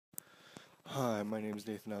Hi, my name is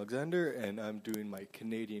Nathan Alexander, and I'm doing my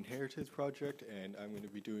Canadian Heritage project, and I'm going to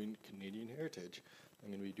be doing Canadian Heritage. I'm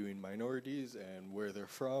going to be doing minorities and where they're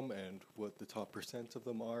from and what the top percent of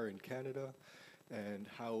them are in Canada and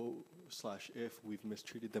how/if we've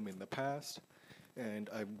mistreated them in the past. And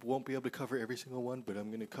I won't be able to cover every single one, but I'm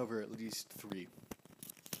going to cover at least three.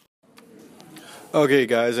 Okay,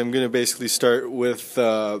 guys, I'm going to basically start with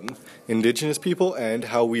Indigenous people and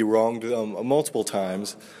how we wronged them multiple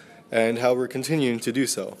times and how we're continuing to do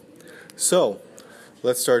so. So,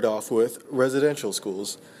 let's start off with residential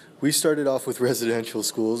schools. We started off with residential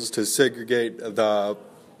schools to segregate the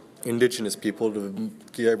Indigenous people, to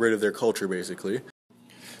get rid of their culture, basically.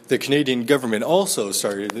 The Canadian government also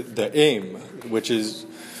started the AIM, which is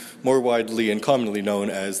more widely and commonly known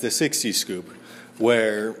as the 60 Scoop,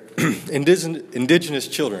 where Indigenous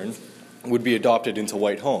children would be adopted into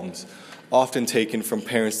white homes, often taken from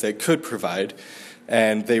parents that could provide,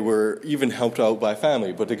 and they were even helped out by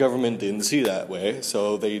family, but the government didn't see that way,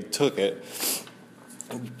 so they took it.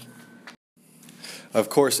 Of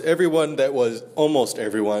course, almost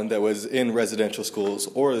everyone that was in residential schools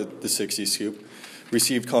or the 60 Scoop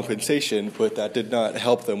received compensation, but that did not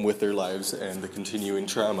help them with their lives and the continuing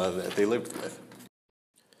trauma that they lived with.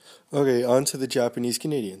 Okay, on to the Japanese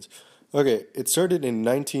Canadians. Okay, it started in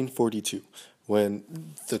 1942 when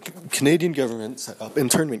the Canadian government set up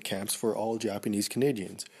internment camps for all Japanese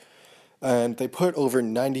Canadians. And they put over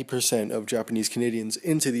 90% of Japanese Canadians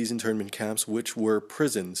into these internment camps, which were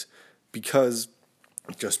prisons, because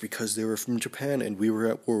they were from Japan and we were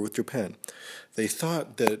at war with Japan. They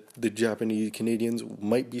thought that the Japanese Canadians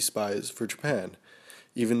might be spies for Japan,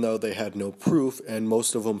 even though they had no proof, and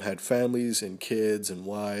most of them had families and kids and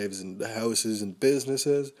wives and houses and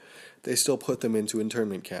businesses. They still put them into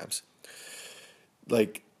internment camps.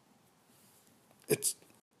 It's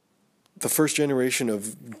the first generation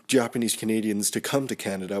of Japanese Canadians to come to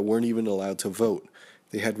Canada weren't even allowed to vote.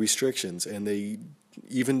 They had restrictions, and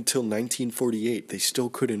even till 1948, they still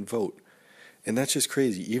couldn't vote. And that's just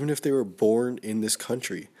crazy. Even if they were born in this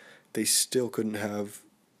country, they still couldn't have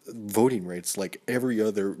voting rights like every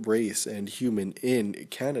other race and human in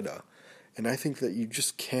Canada. And I think that you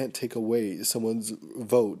just can't take away someone's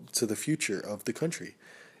vote to the future of the country.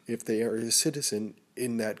 If they are a citizen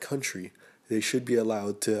in that country, they should be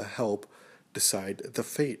allowed to help decide the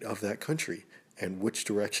fate of that country and which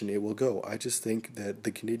direction it will go. I just think that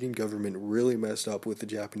the Canadian government really messed up with the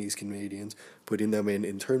Japanese Canadians, putting them in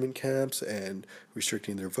internment camps and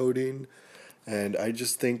restricting their voting. And I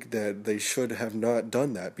just think that they should have not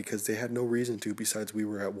done that because they had no reason to, besides we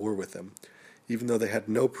were at war with them. Even though they had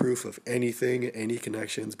no proof of anything, any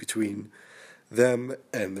connections between them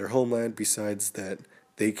and their homeland, besides that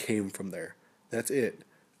they came from there. That's it.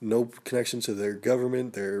 No connection to their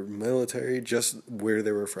government, their military, just where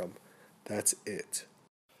they were from. That's it.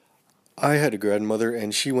 I had a grandmother,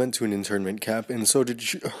 and she went to an internment camp, and so did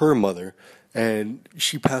her mother, and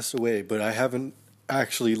she passed away, but I haven't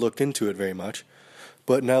actually looked into it very much.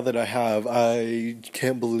 But now that I have, I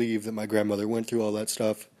can't believe that my grandmother went through all that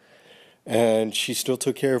stuff, and she still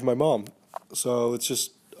took care of my mom. So it's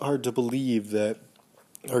just hard to believe that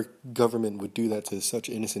our government would do that to such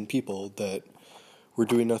innocent people that were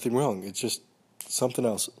doing nothing wrong. It's just something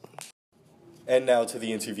else. And now to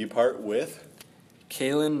the interview part with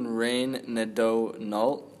Kaylin Rain Nadeau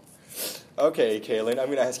Nault. Okay, Kaylin, I'm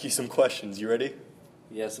going to ask you some questions. You ready?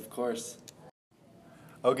 Yes, of course.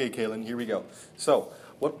 Okay, Kaylin, here we go. So,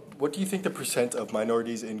 what do you think the percent of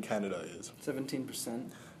minorities in Canada is?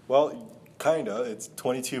 17%. Well, kinda. It's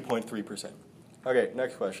 22.3%. Okay,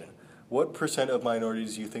 next question. What percent of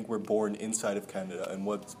minorities do you think were born inside of Canada, and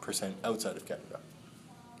what percent outside of Canada?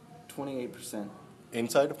 28%.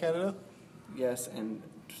 Inside of Canada? Yes, and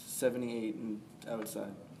 78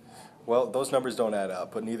 outside. Well, those numbers don't add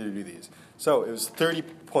up, but neither do these. So it was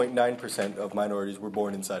 30.9% of minorities were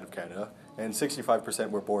born inside of Canada, and 65%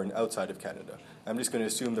 were born outside of Canada. I'm just going to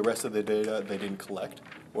assume the rest of the data they didn't collect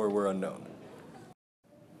or were unknown.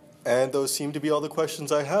 And those seem to be all the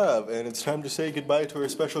questions I have, and it's time to say goodbye to our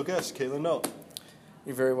special guest, Kaylin Nault.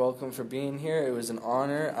 You're very welcome for being here. It was an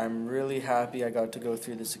honor. I'm really happy I got to go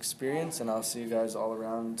through this experience, and I'll see you guys all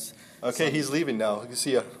around. Okay, he's leaving now.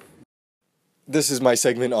 See ya. This is my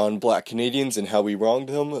segment on Black Canadians and how we wronged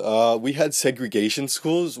them. We had segregation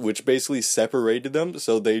schools, which basically separated them,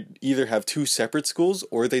 so they'd either have two separate schools,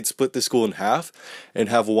 or they'd split the school in half and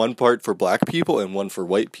have one part for black people and one for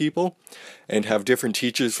white people, and have different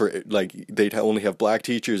teachers they'd only have black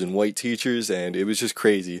teachers and white teachers, and it was just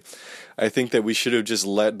crazy. I think that we should have just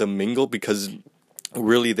let them mingle, because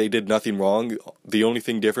really they did nothing wrong. The only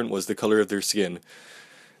thing different was the color of their skin.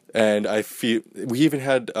 And I feel we even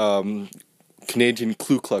had Canadian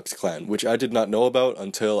Ku Klux Klan, which I did not know about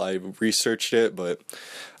until I researched it, but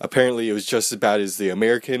apparently it was just as bad as the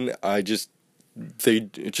American. It's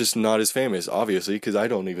just not as famous, obviously, because I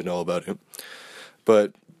don't even know about it.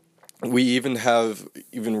 But we even have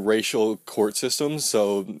racial court systems,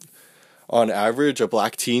 so on average, a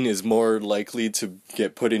black teen is more likely to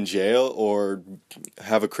get put in jail or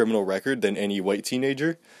have a criminal record than any white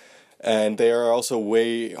teenager. And they are also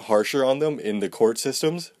way harsher on them in the court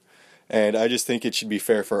systems. And I just think it should be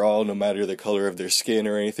fair for all, no matter the color of their skin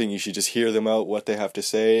or anything. You should just hear them out, what they have to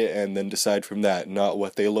say, and then decide from that, not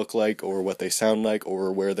what they look like or what they sound like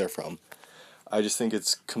or where they're from. I just think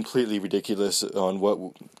it's completely ridiculous on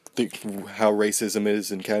how racism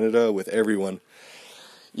is in Canada with everyone.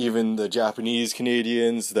 Even the Japanese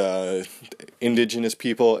Canadians, the Indigenous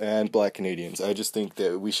people, and Black Canadians. I just think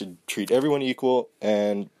that we should treat everyone equal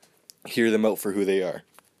and hear them out for who they are.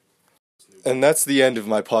 And that's the end of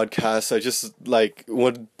my podcast. I just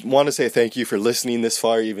would want to say thank you for listening this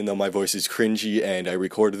far, even though my voice is cringy and I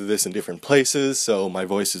recorded this in different places, so my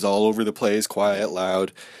voice is all over the place, quiet,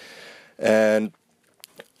 loud. And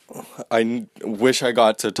I wish I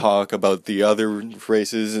got to talk about the other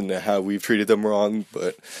races and how we've treated them wrong,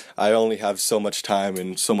 but I only have so much time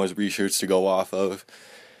and so much research to go off of.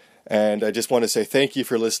 And I just want to say thank you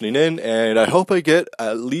for listening in, and I hope I get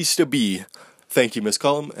at least a B. Thank you, Miss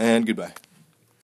Cullum, and goodbye.